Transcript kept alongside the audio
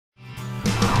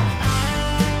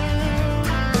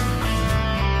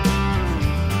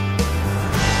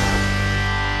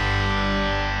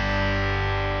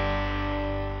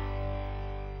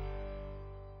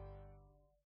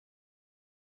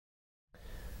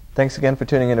Thanks again for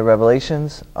tuning into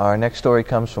Revelations. Our next story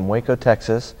comes from Waco,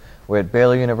 Texas. We're at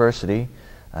Baylor University,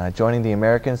 joining the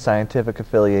American Scientific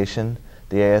Affiliation.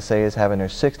 The ASA is having their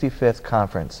 65th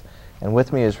conference. And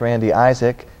with me is Randy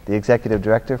Isaac, the Executive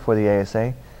Director for the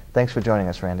ASA. Thanks for joining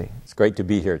us, Randy. It's great to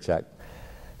be here, Chuck.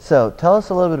 So, tell us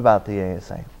a little bit about the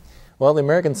ASA. Well, the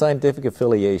American Scientific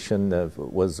Affiliation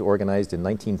was organized in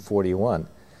 1941.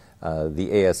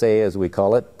 The ASA, as we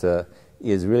call it,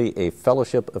 is really a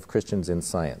fellowship of Christians in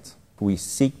science. We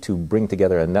seek to bring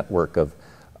together a network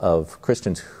of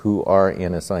Christians who are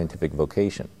in a scientific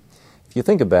vocation. If you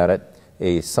think about it,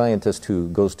 a scientist who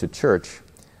goes to church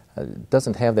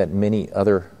doesn't have that many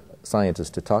other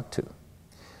scientists to talk to.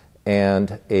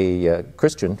 And a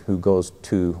Christian who goes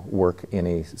to work in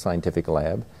a scientific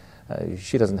lab,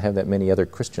 she doesn't have that many other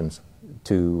Christians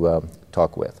to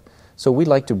talk with. So we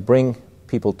like to bring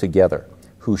people together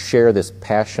who share this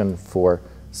passion for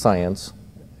science,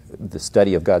 the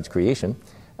study of God's creation,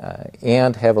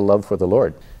 and have a love for the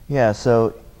Lord. Yeah,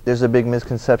 so there's a big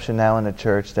misconception now in the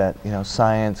church that,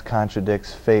 science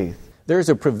contradicts faith. There's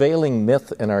a prevailing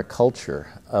myth in our culture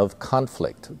of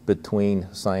conflict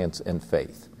between science and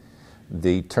faith.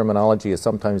 The terminology has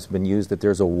sometimes been used that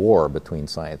there's a war between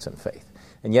science and faith.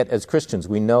 And yet, as Christians,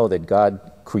 we know that God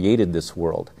created this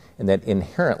world, and that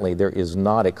inherently there is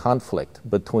not a conflict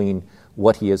between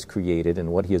what He has created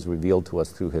and what He has revealed to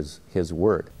us through His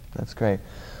Word. That's great.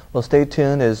 Well, stay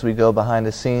tuned as we go behind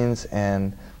the scenes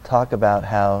and talk about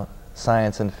how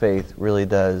science and faith really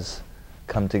does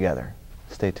come together.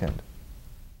 Stay tuned.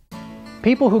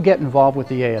 People who get involved with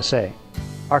the ASA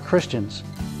are Christians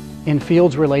in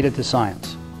fields related to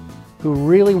science who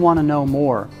really want to know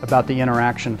more about the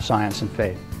interaction of science and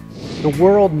faith. The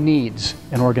world needs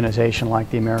an organization like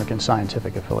the American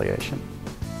Scientific Affiliation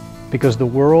because the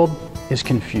world is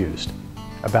confused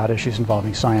about issues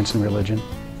involving science and religion.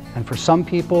 And for some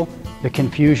people, the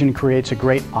confusion creates a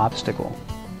great obstacle.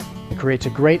 It creates a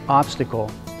great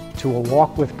obstacle to a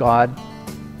walk with God,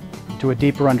 to a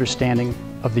deeper understanding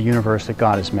of the universe that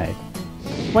God has made.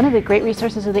 One of the great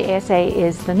resources of the ASA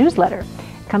is the newsletter.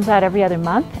 It comes out every other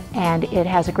month, and it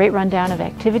has a great rundown of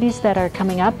activities that are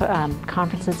coming up,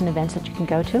 conferences and events that you can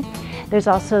go to. There's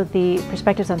also the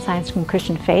Perspectives on Science from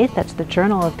Christian Faith. That's the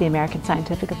journal of the American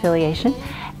Scientific Affiliation,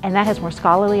 and that has more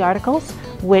scholarly articles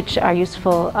which are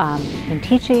useful in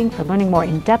teaching, for learning more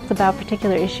in depth about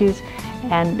particular issues,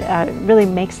 and really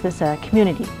makes this a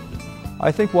community.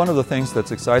 I think one of the things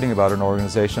that's exciting about an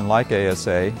organization like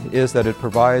ASA is that it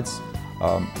provides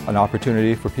an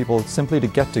opportunity for people simply to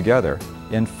get together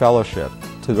in fellowship,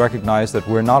 to recognize that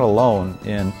we're not alone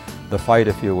in the fight,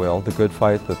 if you will, the good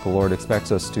fight that the Lord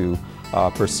expects us to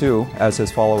pursue as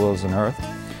His followers on earth,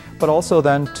 but also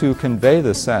then to convey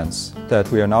the sense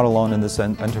that we are not alone in this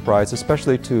enterprise,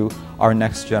 especially to our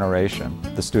next generation,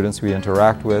 the students we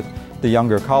interact with, the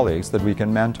younger colleagues that we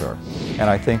can mentor. And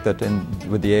I think that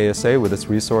with the ASA, with its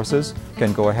resources,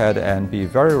 can go ahead and be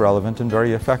very relevant and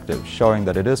very effective, showing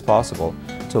that it is possible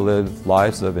to live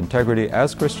lives of integrity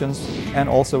as Christians and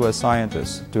also as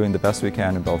scientists, doing the best we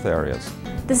can in both areas.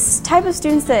 This type of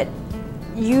students that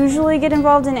usually get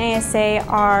involved in ASA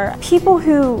are people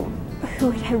who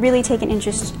have really taken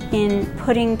interest in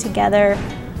putting together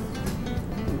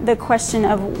the question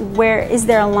of where is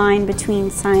there a line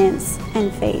between science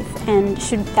and faith, and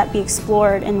should that be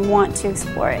explored and want to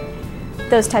explore it.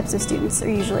 Those types of students are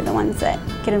usually the ones that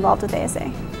get involved with ASA.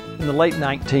 In the late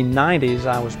 1990s,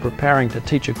 I was preparing to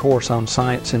teach a course on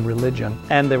science and religion,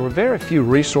 and there were very few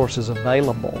resources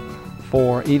available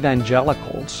for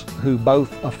evangelicals who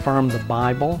both affirm the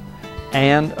Bible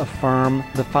and affirm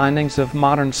the findings of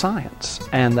modern science.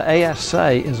 And the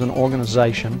ASA is an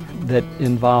organization that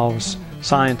involves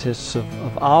scientists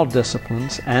of all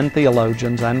disciplines and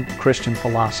theologians and Christian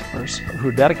philosophers who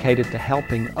are dedicated to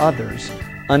helping others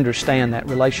understand that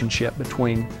relationship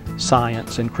between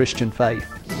science and Christian faith.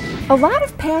 A lot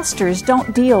of pastors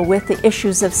don't deal with the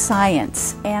issues of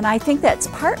science, and I think that's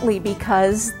partly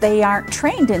because they aren't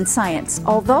trained in science,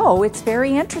 although it's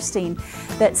very interesting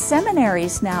that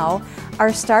seminaries now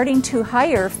are starting to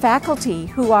hire faculty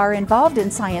who are involved in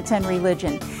science and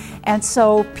religion. And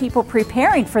so people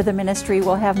preparing for the ministry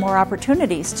will have more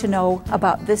opportunities to know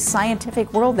about this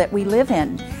scientific world that we live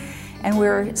in. And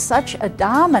we're such a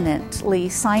dominantly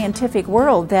scientific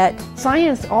world that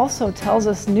science also tells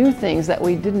us new things that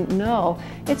we didn't know.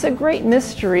 It's a great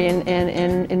mystery, and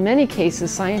in many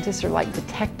cases scientists are like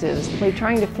detectives. They're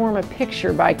trying to form a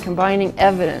picture by combining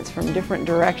evidence from different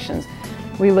directions.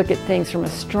 We look at things from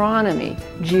astronomy,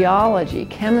 geology,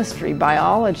 chemistry,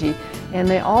 biology, and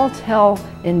they all tell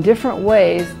in different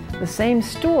ways the same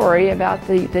story about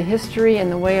the history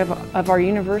and the way of our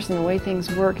universe and the way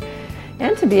things work,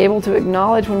 and to be able to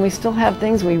acknowledge when we still have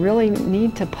things we really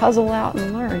need to puzzle out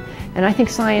and learn. And I think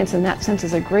science in that sense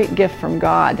is a great gift from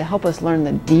God to help us learn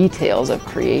the details of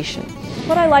creation.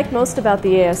 What I like most about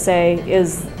the ASA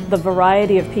is the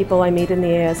variety of people I meet in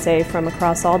the ASA from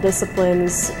across all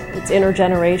disciplines. It's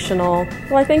intergenerational.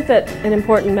 Well, I think that an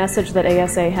important message that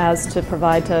ASA has to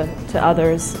provide to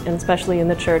others, and especially in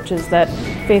the church, is that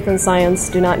faith and science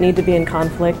do not need to be in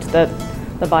conflict, that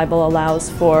the Bible allows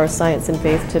for science and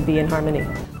faith to be in harmony.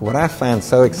 What I find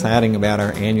so exciting about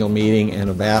our annual meeting and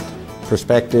about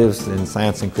Perspectives in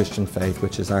Science and Christian Faith,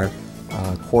 which is our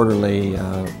quarterly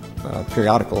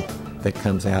periodical that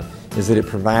comes out, is that it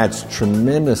provides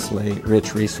tremendously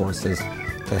rich resources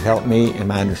to help me in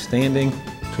my understanding,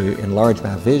 to enlarge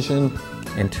my vision,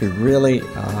 and to really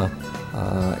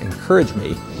encourage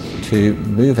me to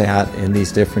move out in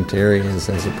these different areas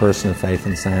as a person of faith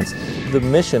and science. The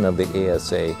mission of the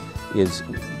ASA is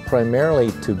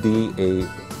primarily to be a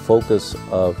focus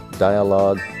of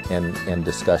dialogue and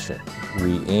discussion.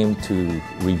 We aim to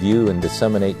review and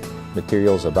disseminate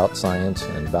materials about science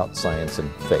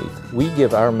and faith. We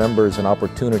give our members an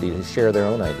opportunity to share their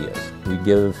own ideas. We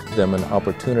give them an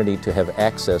opportunity to have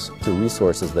access to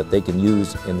resources that they can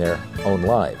use in their own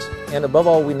lives. And above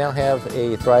all, we now have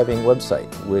a thriving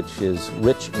website, which is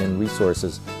rich in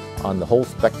resources on the whole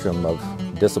spectrum of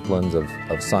disciplines of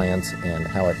science and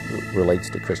how it relates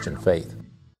to Christian faith.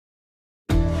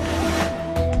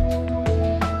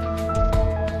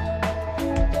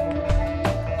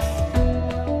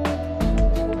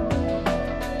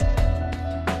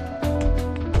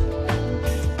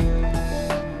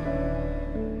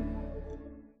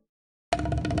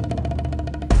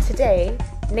 Today,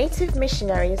 native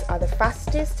missionaries are the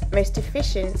fastest, most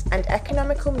efficient and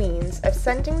economical means of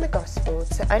sending the gospel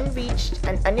to unreached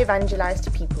and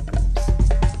unevangelized people groups.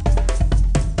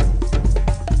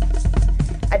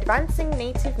 Advancing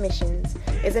Native Missions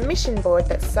is a mission board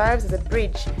that serves as a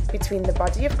bridge between the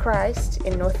body of Christ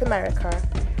in North America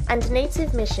and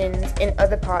native missions in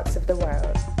other parts of the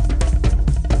world.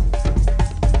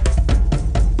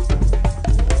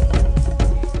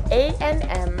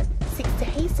 ANM seeks to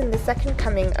hasten the second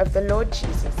coming of the Lord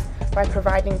Jesus by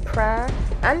providing prayer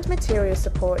and material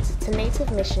support to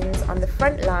native missions on the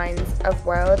front lines of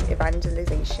world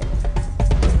evangelization.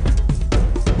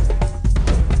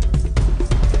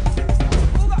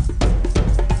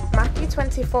 Matthew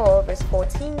 24 verse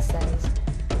 14 says,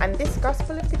 "And this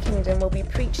gospel of the kingdom will be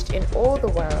preached in all the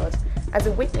world as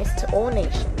a witness to all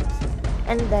nations,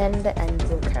 and then the end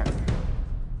will come."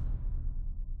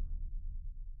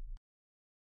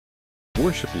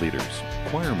 Worship leaders,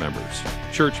 choir members,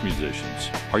 church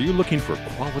musicians, are you looking for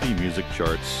quality music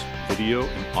charts, video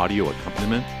and audio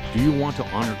accompaniment? Do you want to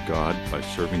honor God by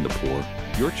serving the poor?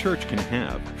 Your church can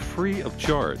have, free of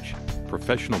charge,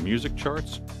 professional music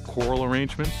charts, choral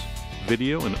arrangements,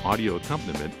 video and audio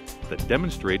accompaniment that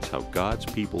demonstrates how God's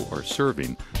people are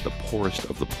serving the poorest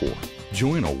of the poor.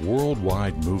 Join a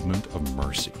worldwide movement of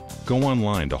mercy. Go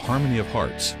online to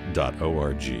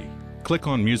harmonyofhearts.org. Click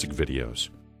on music videos.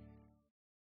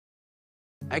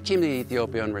 I came to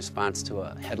Ethiopia in response to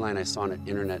a headline I saw in an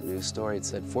internet news story. It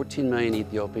said 14 million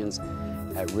Ethiopians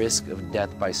at risk of death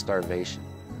by starvation.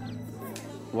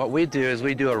 What we do is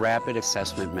we do a rapid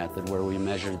assessment method where we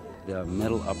measure the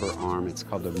middle upper arm. It's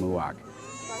called the MUAC.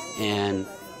 And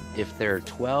if they're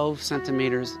 12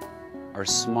 centimeters or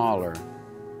smaller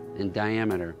in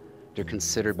diameter, they're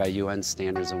considered by UN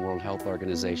standards and World Health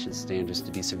Organization standards to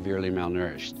be severely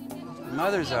malnourished.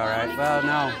 Mother's all right. Well,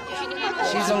 no.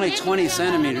 She's only 20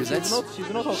 centimeters.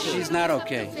 She's not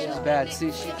okay. She's bad.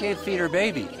 See, she can't feed her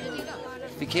baby.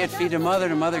 If you can't feed the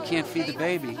mother can't feed the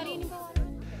baby.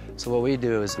 So what we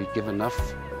do is we give enough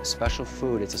special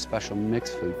food. It's a special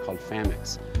mixed food called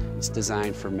Famix. It's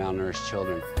designed for malnourished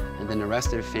children. And then the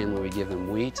rest of the family, we give them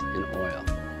wheat and oil.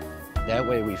 That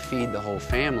way we feed the whole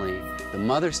family. The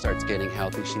mother starts getting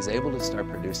healthy. She's able to start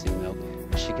producing milk.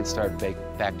 And she can start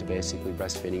back to basically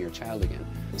breastfeeding her child again.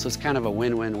 So it's kind of a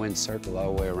win-win-win circle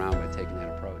all the way around by taking that